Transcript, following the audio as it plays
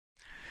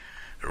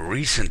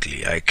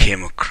Recently, I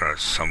came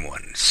across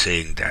someone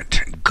saying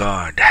that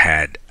God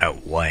had a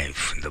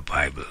wife in the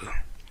Bible.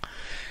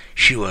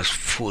 She was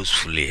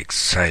forcefully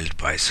exiled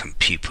by some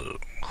people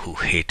who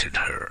hated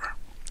her,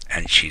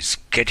 and she's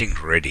getting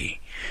ready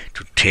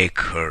to take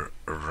her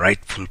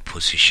rightful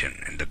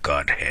position in the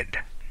Godhead.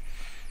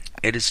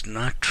 It is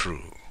not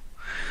true.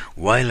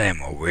 While I am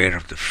aware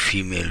of the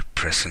female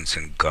presence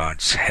in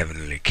God's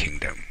heavenly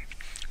kingdom,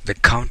 the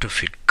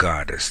counterfeit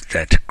goddess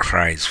that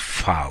cries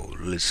foul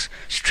is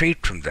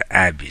straight from the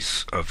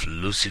abyss of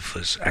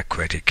Lucifer's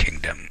aquatic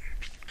kingdom.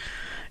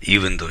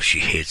 Even though she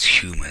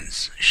hates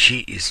humans, she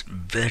is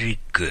very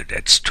good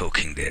at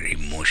stoking their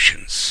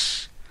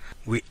emotions.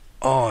 We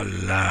all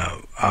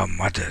love our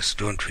mothers,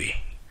 don't we?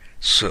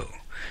 So,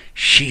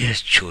 she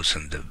has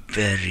chosen the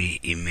very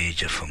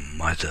image of a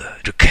mother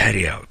to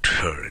carry out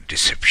her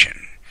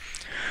deception.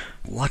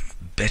 What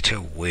better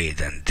way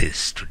than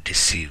this to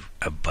deceive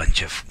a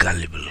bunch of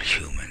gullible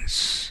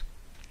humans?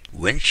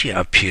 When she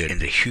appeared in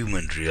the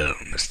human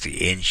realm as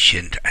the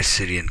ancient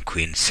Assyrian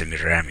queen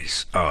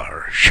Semiramis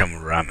or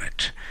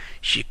Shamuramet,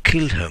 she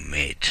killed her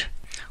mate,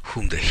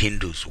 whom the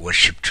Hindus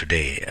worship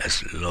today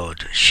as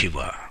Lord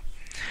Shiva.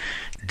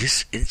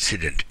 This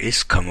incident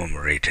is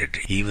commemorated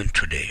even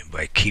today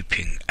by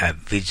keeping a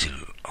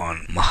vigil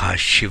on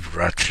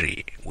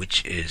Mahashivratri,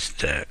 which is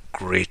the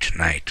great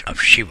night of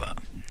Shiva.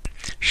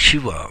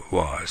 Shiva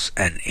was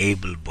an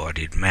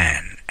able-bodied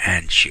man,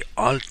 and she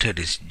altered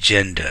his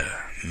gender,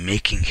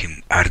 making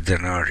him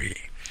Ardhanari,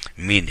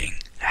 meaning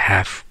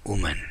half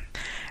woman.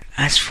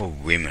 As for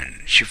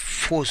women, she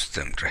forced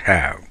them to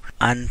have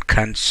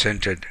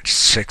unconsented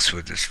sex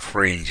with a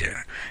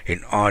stranger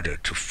in order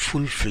to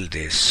fulfill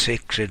their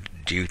sacred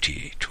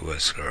duty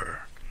towards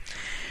her.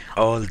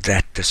 All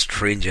that the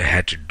stranger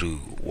had to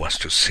do was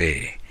to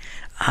say,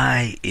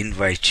 "I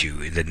invite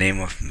you in the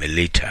name of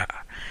Melita,"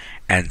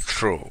 and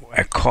throw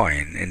a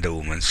coin in the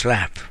woman's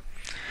lap.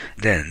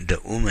 Then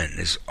the woman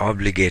is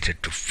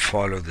obligated to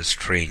follow the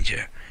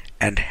stranger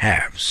and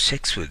have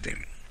sex with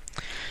him.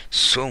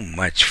 So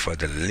much for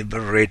the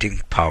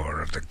liberating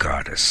power of the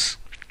goddess.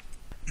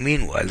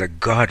 Meanwhile, the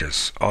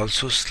goddess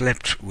also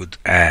slept with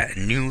a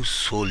new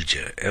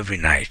soldier every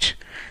night,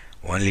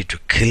 only to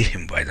kill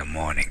him by the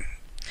morning.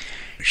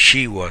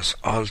 She was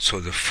also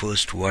the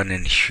first one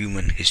in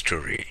human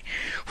history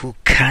who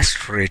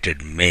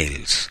castrated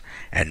males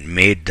and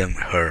made them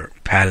her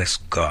palace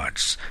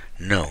gods,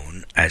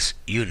 known as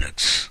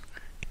eunuchs.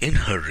 In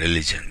her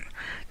religion,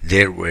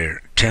 there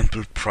were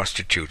temple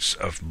prostitutes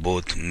of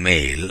both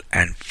male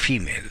and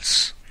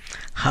females.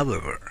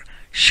 However,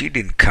 she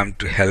didn't come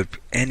to help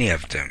any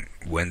of them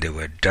when they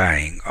were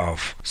dying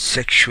of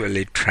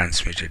sexually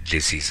transmitted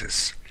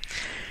diseases.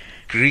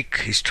 Greek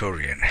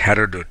historian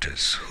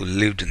Herodotus, who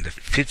lived in the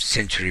 5th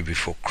century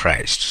before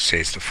Christ,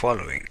 says the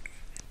following: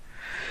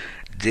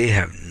 "They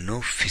have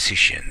no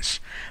physicians,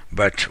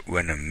 but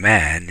when a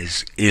man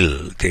is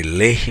ill, they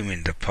lay him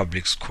in the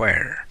public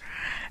square,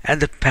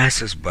 and the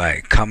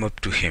passers-by come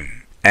up to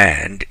him,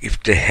 and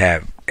if they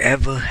have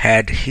ever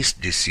had his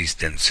disease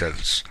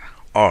themselves,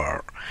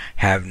 or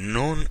have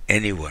known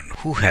anyone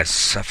who has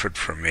suffered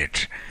from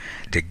it,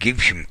 they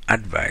give him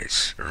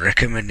advice,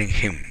 recommending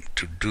him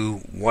to do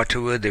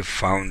whatever they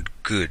found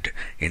good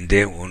in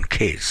their own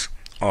case,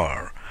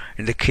 or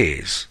in the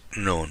case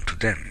known to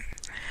them.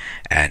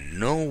 And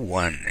no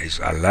one is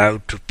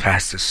allowed to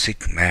pass the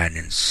sick man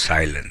in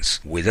silence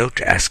without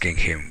asking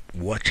him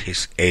what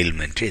his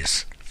ailment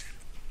is."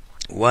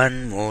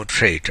 One more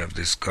trait of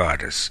this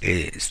goddess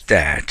is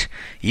that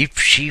if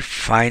she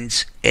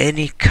finds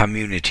any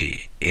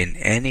community in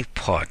any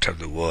part of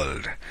the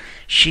world,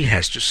 she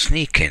has to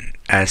sneak in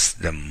as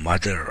the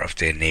mother of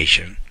their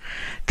nation,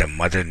 the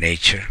Mother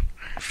Nature,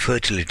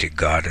 fertility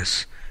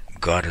goddess,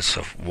 goddess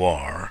of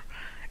war,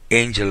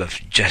 angel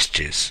of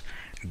justice,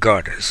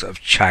 goddess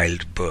of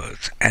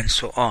childbirth, and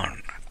so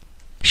on.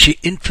 She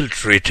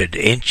infiltrated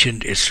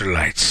ancient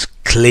Israelites,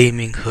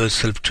 claiming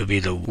herself to be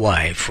the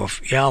wife of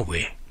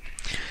Yahweh.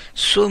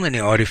 So many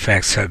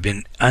artifacts have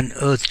been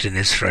unearthed in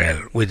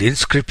Israel with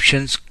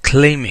inscriptions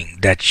claiming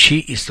that she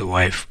is the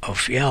wife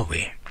of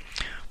Yahweh.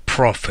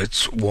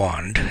 Prophets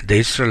warned the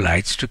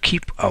Israelites to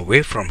keep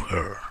away from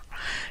her.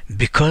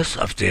 Because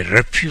of their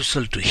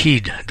refusal to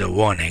heed the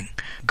warning,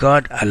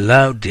 God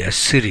allowed the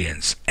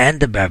Assyrians and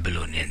the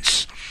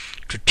Babylonians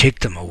to take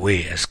them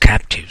away as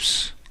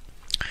captives.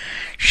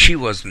 She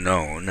was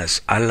known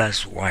as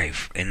Allah's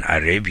wife in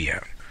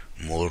Arabia,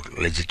 more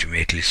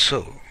legitimately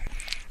so.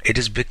 It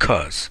is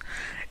because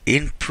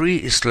in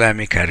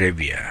pre-Islamic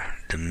Arabia,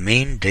 the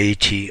main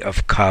deity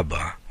of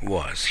Kaaba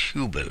was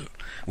Hubal,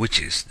 which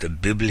is the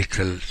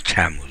biblical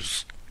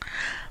Tammuz.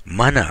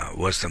 Mana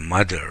was the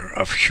mother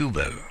of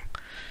Hubal.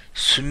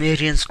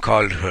 Sumerians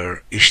called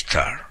her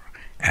Ishtar,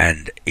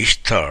 and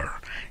Ishtar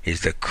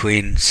is the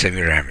queen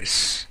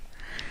Semiramis.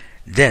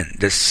 Then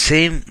the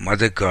same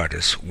mother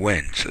goddess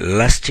went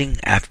lusting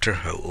after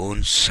her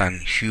own son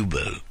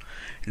Hubal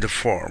in the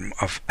form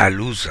of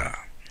Aluza.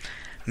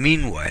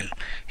 Meanwhile,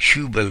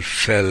 Hubal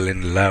fell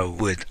in love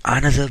with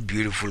another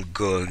beautiful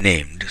girl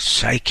named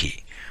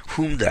Psyche,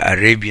 whom the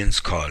Arabians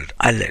called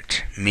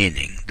Alat,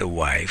 meaning the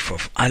wife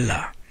of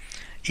Allah.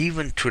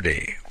 Even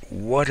today,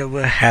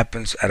 whatever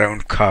happens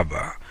around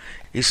Kaaba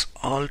is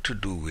all to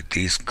do with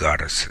these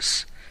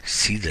goddesses.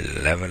 See the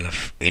level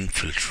of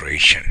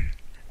infiltration.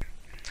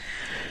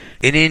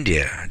 In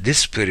India, this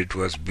spirit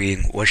was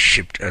being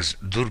worshipped as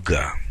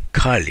Durga,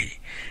 Kali,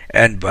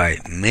 and by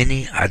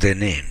many other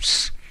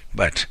names.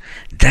 But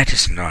that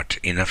is not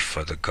enough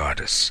for the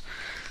goddess.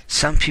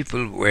 Some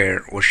people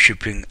were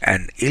worshipping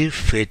an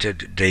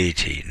ill-fated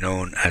deity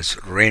known as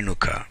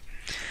Renuka.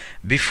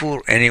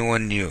 Before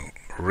anyone knew,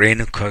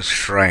 Renuka's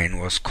shrine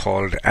was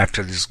called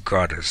after this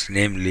goddess,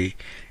 namely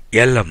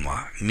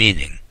Yellamma,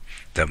 meaning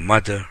the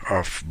mother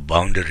of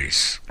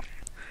boundaries.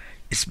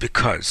 It's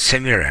because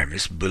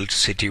Semiramis built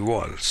city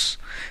walls.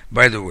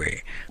 By the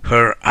way,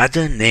 her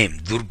other name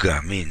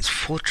Durga means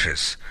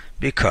fortress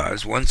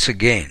because once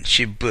again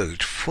she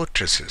built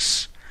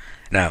fortresses.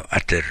 Now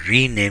at the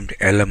renamed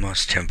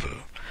Yellamma's temple,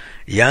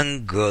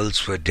 young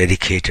girls were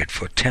dedicated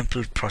for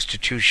temple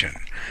prostitution,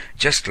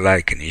 just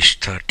like in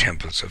Ishtar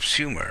temples of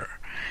Sumer,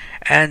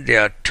 and they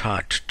are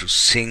taught to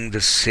sing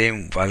the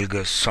same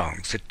vulgar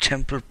songs the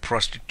temple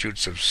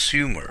prostitutes of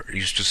Sumer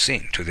used to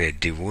sing to their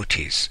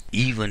devotees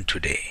even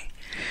today.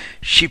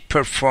 She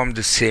performed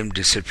the same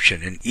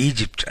deception in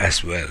Egypt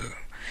as well.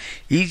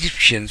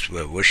 Egyptians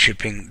were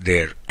worshipping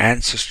their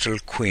ancestral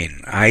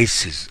queen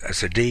Isis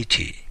as a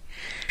deity.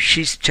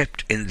 She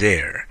stepped in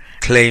there,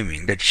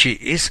 claiming that she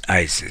is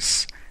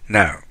Isis.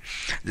 Now,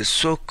 the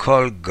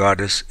so-called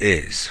goddess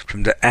is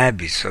from the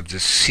abyss of the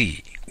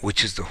sea,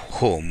 which is the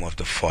home of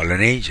the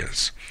fallen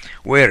angels,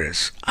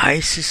 whereas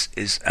Isis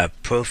is a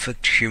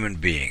perfect human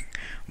being,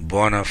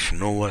 born of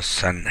Noah's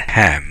son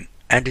Ham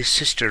and his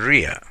sister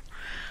Rhea.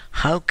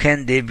 How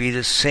can they be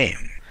the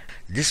same?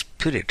 This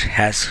spirit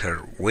has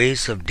her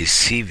ways of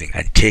deceiving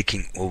and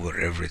taking over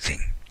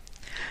everything.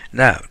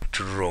 Now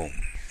to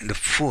Rome. In the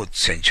 4th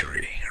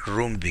century,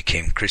 Rome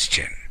became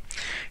Christian.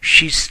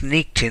 She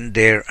sneaked in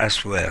there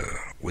as well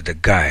with the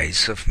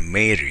guise of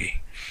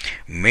Mary.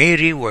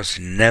 Mary was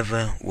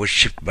never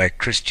worshipped by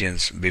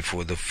Christians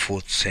before the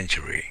 4th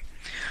century.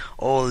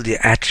 All the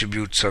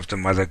attributes of the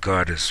Mother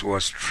Goddess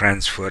was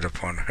transferred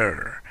upon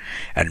her,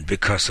 and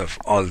because of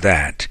all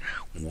that,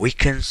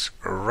 Wiccans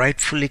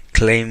rightfully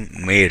claim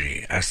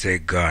Mary as their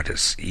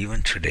goddess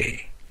even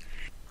today.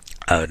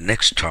 Our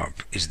next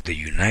stop is the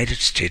United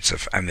States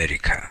of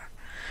America.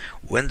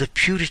 When the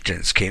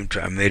Puritans came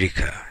to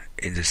America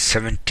in the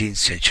 17th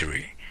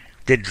century,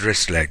 they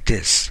dressed like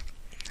this.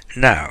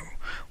 Now,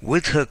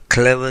 with her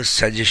clever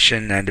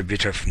suggestion and a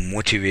bit of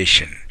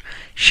motivation,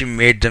 she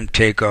made them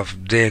take off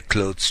their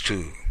clothes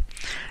too.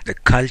 The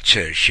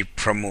culture she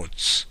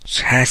promotes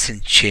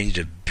hasn't changed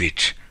a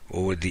bit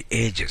over the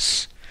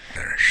ages.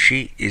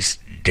 She is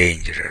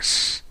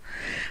dangerous.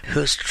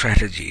 Her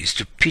strategy is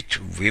to pit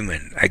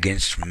women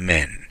against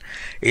men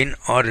in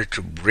order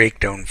to break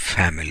down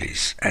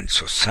families and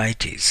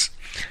societies.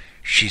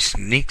 She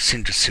sneaks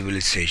into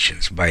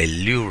civilizations by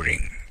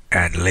luring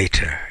and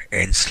later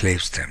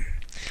enslaves them.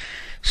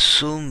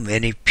 So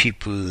many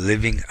people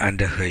living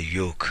under her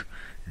yoke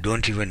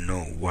don't even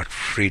know what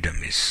freedom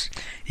is,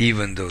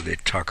 even though they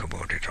talk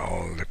about it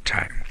all the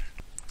time.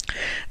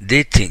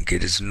 They think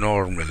it is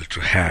normal to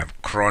have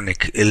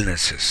chronic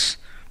illnesses,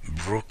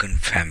 broken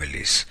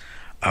families,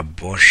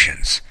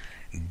 abortions,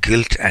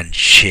 guilt and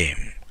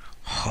shame,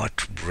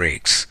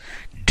 heartbreaks,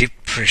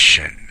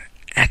 depression,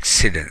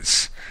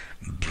 accidents,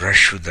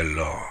 brush with the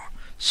law,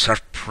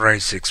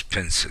 surprise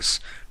expenses,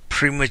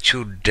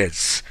 premature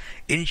deaths,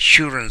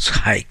 insurance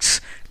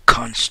hikes,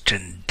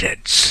 constant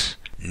debts,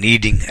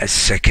 needing a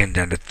second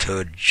and a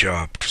third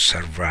job to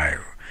survive,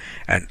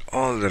 and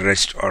all the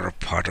rest are a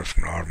part of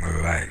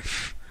normal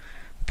life.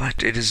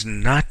 But it is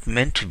not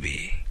meant to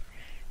be.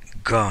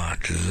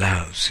 God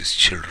loves His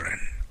children.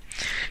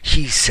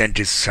 He sent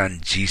His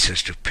Son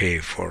Jesus to pay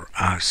for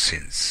our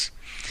sins.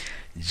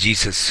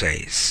 Jesus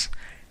says,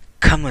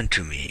 "Come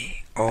unto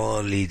me,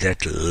 all ye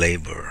that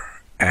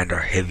labor and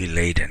are heavy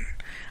laden.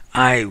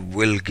 I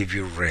will give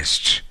you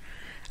rest."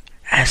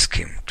 Ask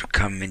Him to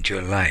come into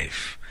your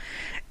life.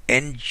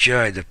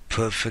 Enjoy the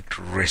perfect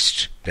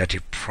rest that He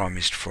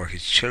promised for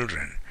His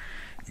children,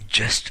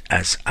 just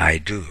as I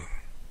do.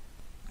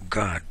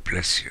 God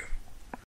bless you.